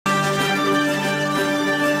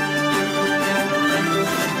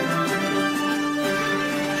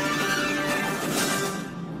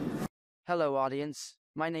Hello, audience.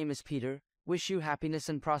 My name is Peter. Wish you happiness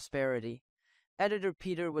and prosperity. Editor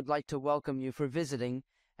Peter would like to welcome you for visiting,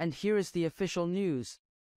 and here is the official news.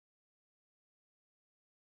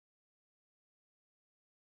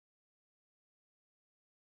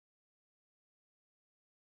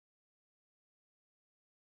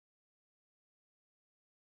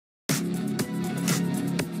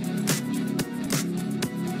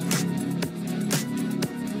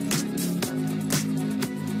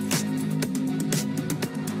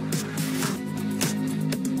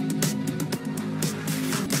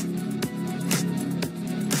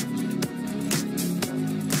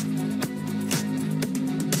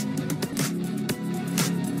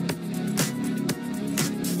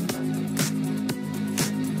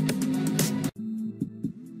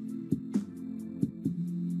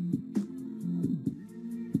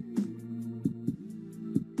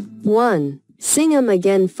 One. Sing 'Em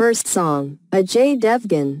Again First Song, Ajay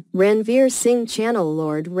Devgan, Ranveer Singh Channel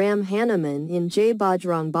Lord Ram Hanuman in Jai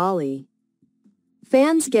Bajrang Bali.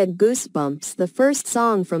 Fans get goosebumps. The first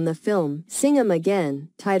song from the film, Sing 'Em Again,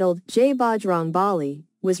 titled Jai Bajrang Bali,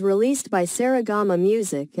 was released by Saragama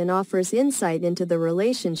Music and offers insight into the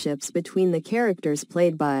relationships between the characters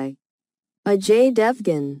played by Ajay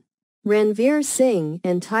Devgan, Ranveer Singh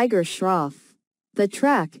and Tiger Shroff. The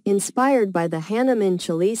track, inspired by the Hanuman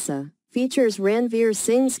Chalisa, features Ranveer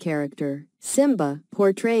Singh's character, Simba,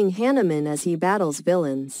 portraying Hanuman as he battles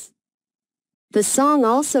villains. The song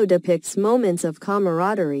also depicts moments of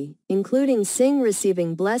camaraderie, including Singh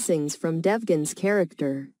receiving blessings from Devgan's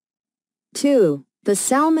character. 2. The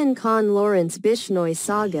Salman Khan-Lawrence Bishnoi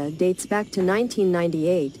saga dates back to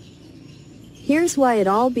 1998. Here's why it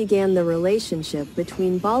all began. The relationship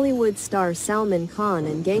between Bollywood star Salman Khan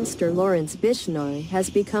and gangster Lawrence Bishnoi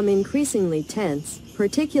has become increasingly tense,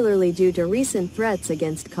 particularly due to recent threats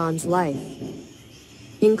against Khan's life,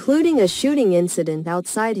 including a shooting incident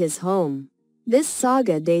outside his home. This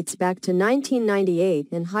saga dates back to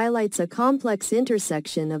 1998 and highlights a complex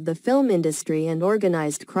intersection of the film industry and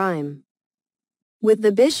organized crime, with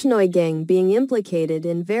the Bishnoi gang being implicated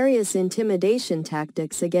in various intimidation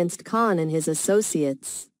tactics against Khan and his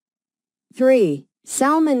associates. 3.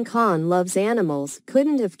 Salman Khan loves animals,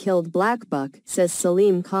 couldn't have killed Black Buck, says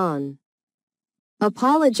Salim Khan,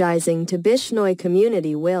 apologizing to Bishnoi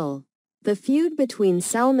community will. The feud between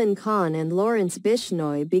Salman Khan and Lawrence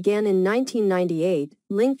Bishnoi began in 1998,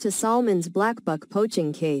 linked to Salman's Black Buck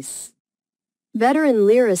poaching case. Veteran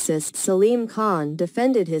lyricist Salim Khan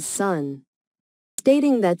defended his son,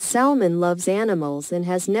 stating that Salman loves animals and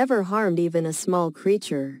has never harmed even a small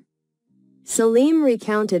creature. Salim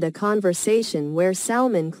recounted a conversation where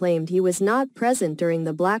Salman claimed he was not present during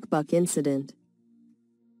the Black Buck incident.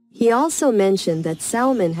 He also mentioned that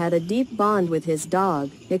Salman had a deep bond with his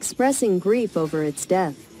dog, expressing grief over its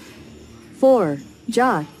death. 4.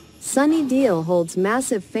 Jat. Sunny Deol holds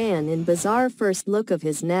massive fan in bizarre first look of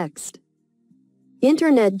his next.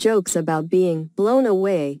 Internet jokes about being blown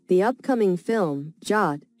away. The upcoming film,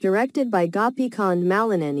 Jat, directed by Gopikant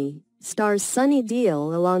Malineni, stars Sunny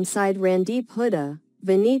Deol alongside Randeep Hooda,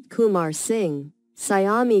 Vineet Kumar Singh,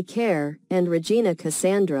 Syami Kher, and Regina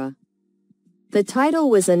Cassandra. The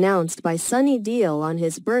title was announced by Sunny Deol on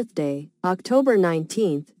his birthday, October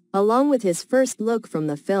 19, along with his first look from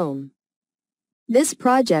the film. This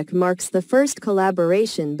project marks the first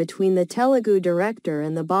collaboration between the Telugu director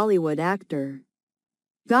and the Bollywood actor.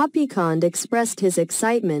 Gopikant expressed his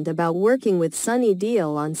excitement about working with Sunny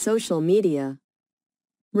Deol on social media,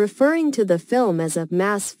 referring to the film as a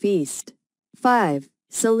mass feast. 5.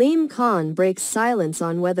 Salim Khan breaks silence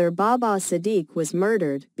on whether Baba Siddique was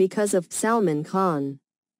murdered because of Salman Khan.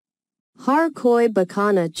 Har koi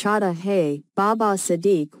bakana chata hai, Baba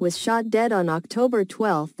Siddique was shot dead on October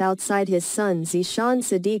 12 outside his son Zishan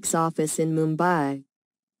Siddique's office in Mumbai.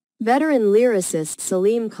 Veteran lyricist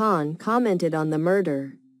Salim Khan commented on the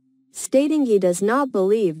murder, stating he does not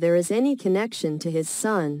believe there is any connection to his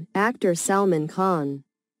son, actor Salman Khan.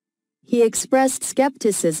 He expressed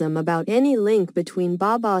skepticism about any link between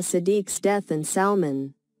Baba Siddique's death and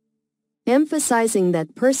Salman, emphasizing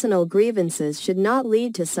that personal grievances should not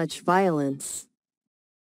lead to such violence.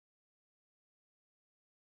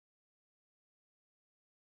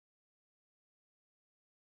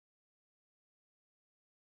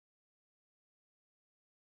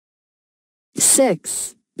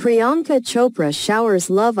 Six. Priyanka Chopra showers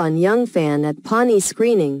love on young fan at Paani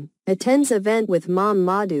screening, attends event with mom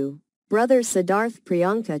Madhu. Brother Siddharth.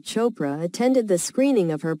 Priyanka Chopra attended the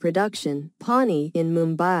screening of her production, Paani, in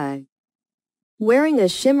Mumbai. Wearing a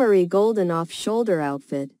shimmery golden off-shoulder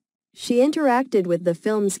outfit, she interacted with the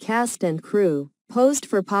film's cast and crew, posed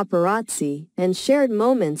for paparazzi, and shared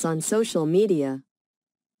moments on social media.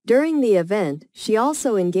 During the event, she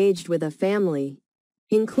also engaged with a family,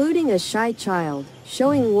 including a shy child,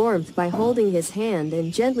 showing warmth by holding his hand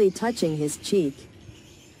and gently touching his cheek.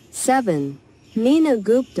 7. Neena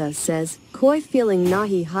Gupta says, "Koi feeling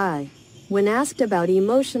nahi hai." When asked about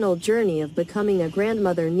emotional journey of becoming a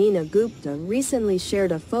grandmother, Neena Gupta recently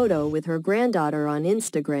shared a photo with her granddaughter on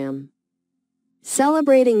Instagram.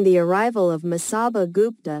 Celebrating the arrival of Masaba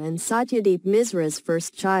Gupta and Satyadeep Misra's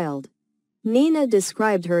first child, Neena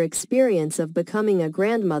described her experience of becoming a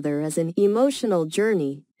grandmother as an emotional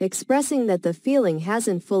journey, expressing that the feeling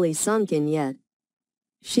hasn't fully sunk in yet.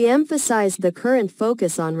 She emphasized the current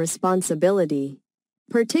focus on responsibility,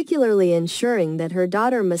 particularly ensuring that her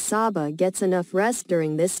daughter Masaba gets enough rest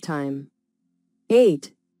during this time.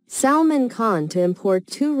 8. Salman Khan to import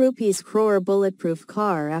 2 rupees crore bulletproof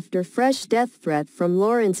car after fresh death threat from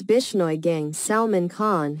Lawrence Bishnoi gang. Salman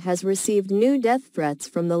Khan has received new death threats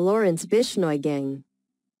from the Lawrence Bishnoi gang,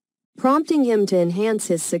 prompting him to enhance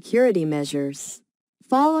his security measures,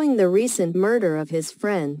 following the recent murder of his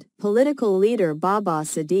friend, political leader Baba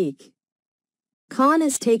Siddique. Khan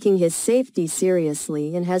is taking his safety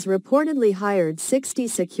seriously and has reportedly hired 60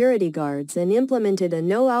 security guards and implemented a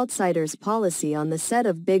no outsiders policy on the set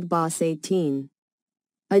of Big Boss 18.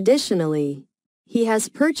 Additionally, he has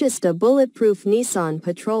purchased a bulletproof Nissan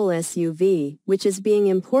Patrol SUV, which is being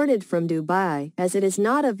imported from Dubai as it is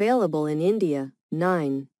not available in India.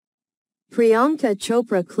 9. Priyanka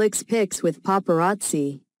Chopra clicks pics with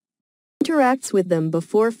paparazzi, interacts with them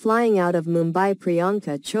before flying out of Mumbai.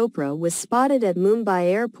 Priyanka Chopra was spotted at Mumbai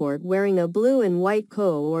airport wearing a blue and white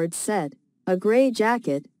co-award set, a grey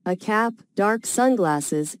jacket, a cap, dark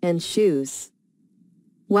sunglasses, and shoes.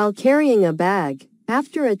 While carrying a bag,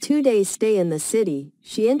 after a 2-day stay in the city,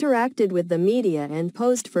 she interacted with the media and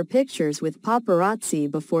posed for pictures with paparazzi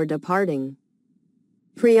before departing.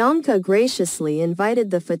 Priyanka graciously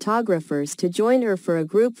invited the photographers to join her for a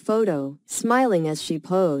group photo, smiling as she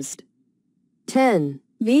posed. 10.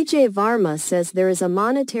 Vijay Varma says there is a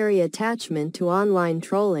monetary attachment to online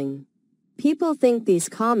trolling. People think these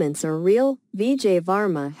comments are real. Vijay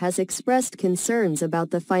Varma has expressed concerns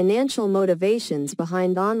about the financial motivations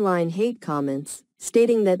behind online hate comments,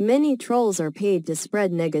 stating that many trolls are paid to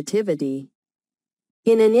spread negativity.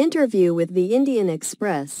 In an interview with the Indian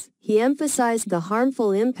Express, he emphasized the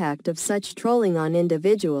harmful impact of such trolling on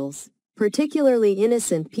individuals, particularly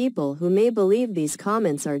innocent people who may believe these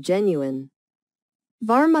comments are genuine.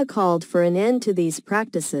 Varma called for an end to these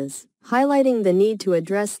practices, highlighting the need to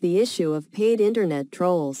address the issue of paid internet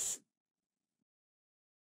trolls.